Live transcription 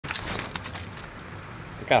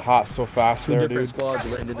got hot so fast there, dude. Squads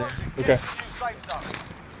landed there. Okay.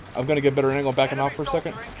 I'm gonna get a better angle backing off for a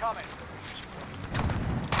second.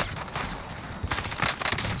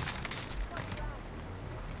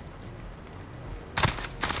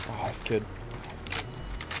 Oh, this kid.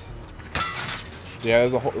 Yeah,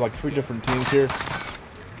 there's a whole, like 3 different teams here.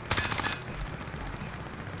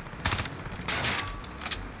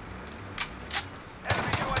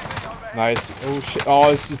 Nice. Oh shit.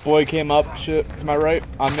 Oh, this boy came up. Shit. Am I right?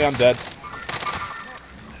 I'm dead.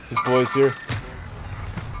 This boy's here.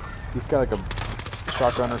 He's got like a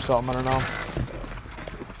shotgun or something. I don't know.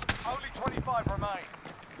 Only 25 remain.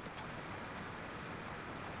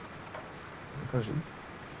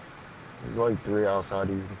 There's like 3 outside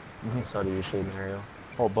of you. Outside of your shooting area.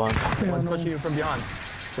 Whole bunch. One's pushing you from behind.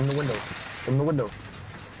 From the window. From the window.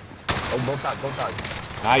 Oh, both sides. Both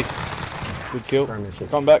sides. Nice. Good kill.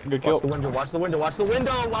 Come back. Good kill. Watch the window. Watch the window. Watch the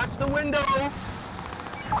window. Watch the window.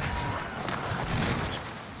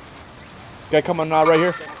 Guy coming now right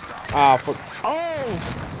here. Ah, fuck.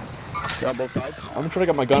 Oh! Got both sides. I'm trying to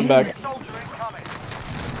get my gun back.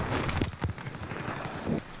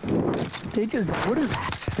 They just, what is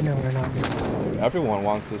happening right now? Everyone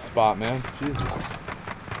wants this spot, man. Jesus.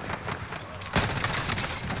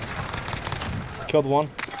 Killed one.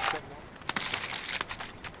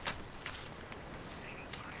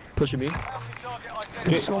 Pushing me.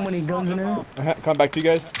 There's so many guns in there. Come back to you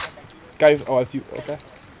guys. Guys, oh, I see you. Okay.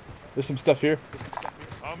 There's some stuff here.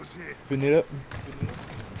 If you need it.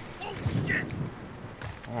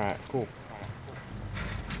 Alright, cool.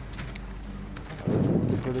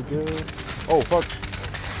 Pretty good. Oh, fuck.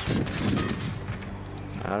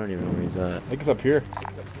 I don't even know where he's at. I think it's up here.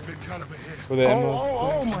 Where the ammo's.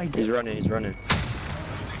 Oh my god. He's running. He's running.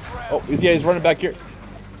 Oh, he's running back here.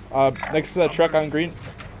 Next to that truck on green.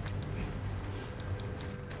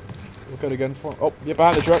 Look at it again for him. Oh, yeah,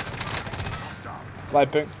 behind the truck.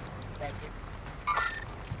 Light pink.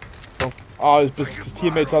 Oh, his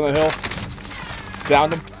teammates on the hill.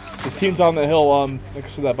 Downed him. His team's on the hill,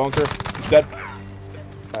 next to that bunker. He's dead.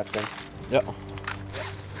 That's him. Yep.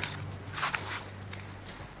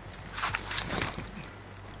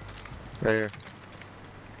 Right here.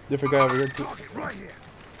 Different guy over here too.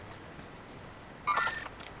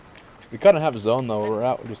 We kind of have a zone though where we're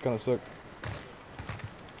at. We're just kind of sick.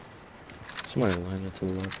 Somebody landed to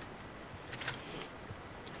the left.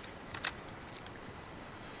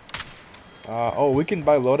 Oh, we can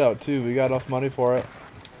buy loadout too. We got enough money for it.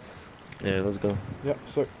 Yeah, let's go. Yep,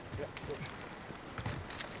 sick.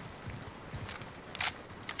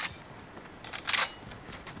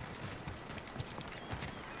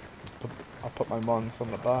 I'll put my ones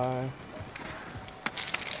on the buy.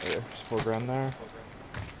 There, just 4 grand there.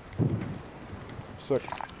 Sick.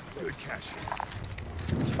 Good cash.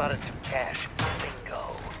 Spotted some cash.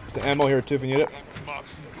 Bingo. There's the ammo here too if you need it.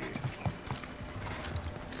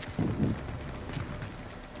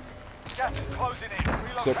 Gas is closing in.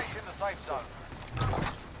 Relocating the safe zone.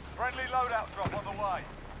 Friendly loadout drop on the way.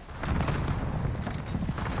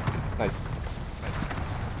 Nice.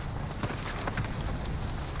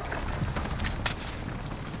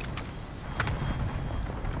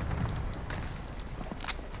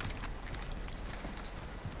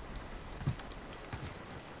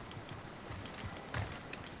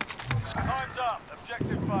 Time's up.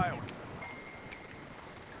 Objective failed.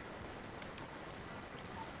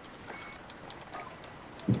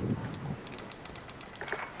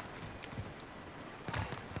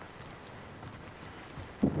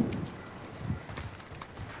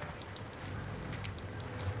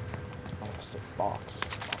 Sick box.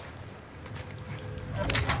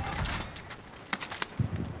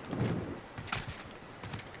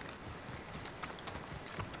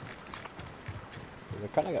 They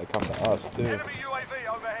kind of got to come to us too. Enemy UAV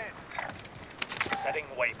overhead. Setting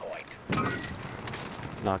waypoint.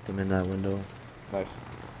 Knocked him in that window. Nice.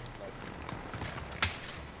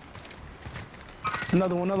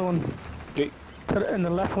 Another one. Okay. In the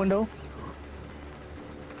left window.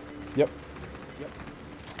 Yep.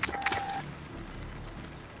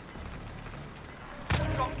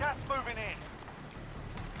 Got gas moving in.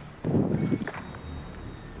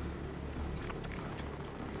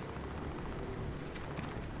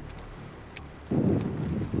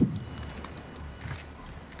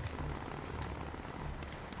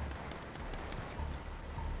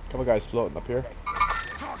 Couple guys floating up here.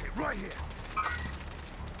 Target right here.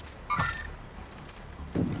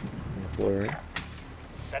 On the floor, right?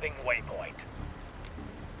 Setting waypoint.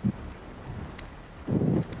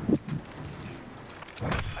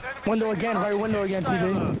 Window again, right window again,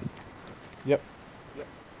 TJ. Yep.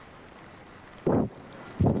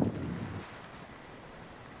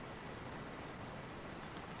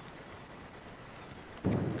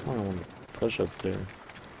 Push up there.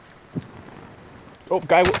 Oh,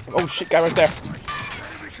 guy. Oh shit, guy right there.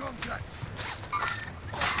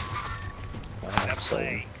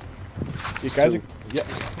 Play. You guys are. Yeah.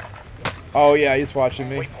 Oh yeah, he's watching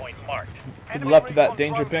me. Waypoint marked. To the left of that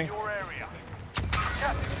danger ping.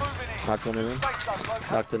 Knocked one of them.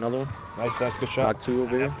 Knocked another one. Nice, nice, good shot. Knocked two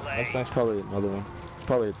over here. Nice, nice. Probably another one.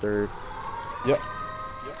 Probably a third. Yep.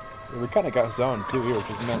 We kind of got zoned too here, which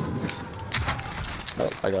is meant. Oh,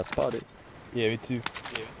 I got spotted. Yeah, me too.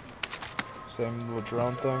 Same little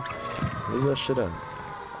drone thing. Where's that shit at?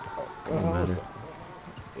 What the Don't hell was matter.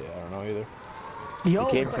 that? Yeah, I don't know either. Yo,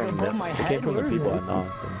 It came it's from like above my it head. came from the Where is people I it? knocked.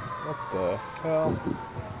 What the hell?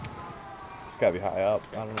 It's gotta be high up.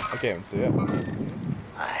 I don't know. I can't even see it.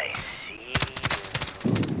 I see.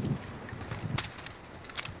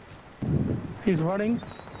 He's running.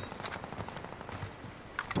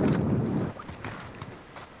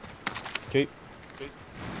 Okay.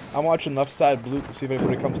 I'm watching left side blue. See if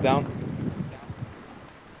anybody comes down.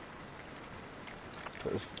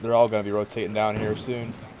 They're all gonna be rotating down here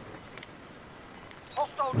soon.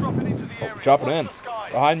 Hostile dropping into the area. Dropping Watch in. the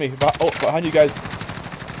skies. Behind me. Oh, behind you guys.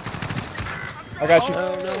 I got you.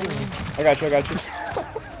 I got you. I got you.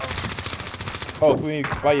 Oh, can we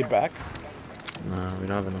buy you back? Nah, we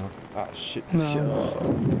don't have enough. Ah, shit.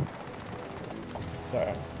 No.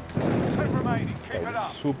 Sorry. 10 remaining. Keep I it up.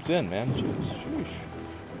 just swooped in, man. Jeez. Sheesh.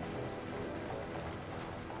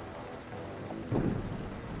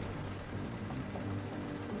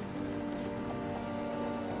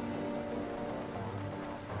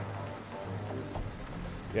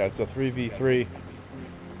 Yeah, it's a 3v3.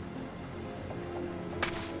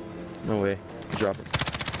 No way. Drop it.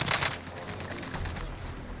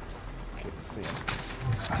 Okay, let's see.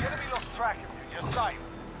 The enemy lost track of you. You're safe.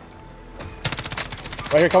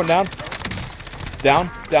 Right here, coming down. Down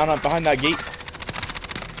on behind that gate.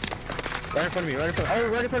 Right in front of me. Right in front. Oh,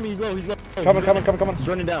 right in front of me. He's low. He's low. Coming. He's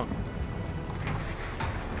running down.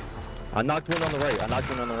 I knocked one on the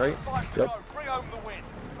right. Five to Yep. go. Bring home the win.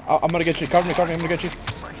 I'm gonna get you. Cover me. I'm gonna get you.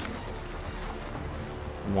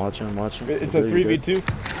 I'm watching. It's a 3v2.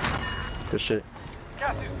 Good shit.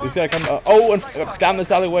 Gas is He's moving. gotta come. Oh, down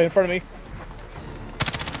this alleyway in front of me.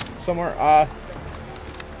 Somewhere.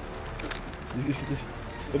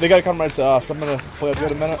 They gotta come right to us. I'm gonna play up here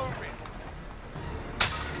in a minute.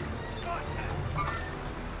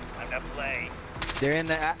 I'm gonna play.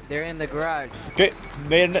 They're in the garage. Okay,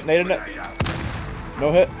 naded it.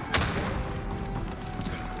 No hit.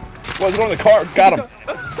 What's going on in the car? Got him.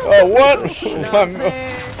 Oh, what?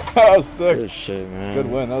 That was sick. Good shit, man. Good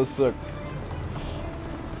win. That was sick.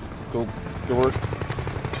 Good work.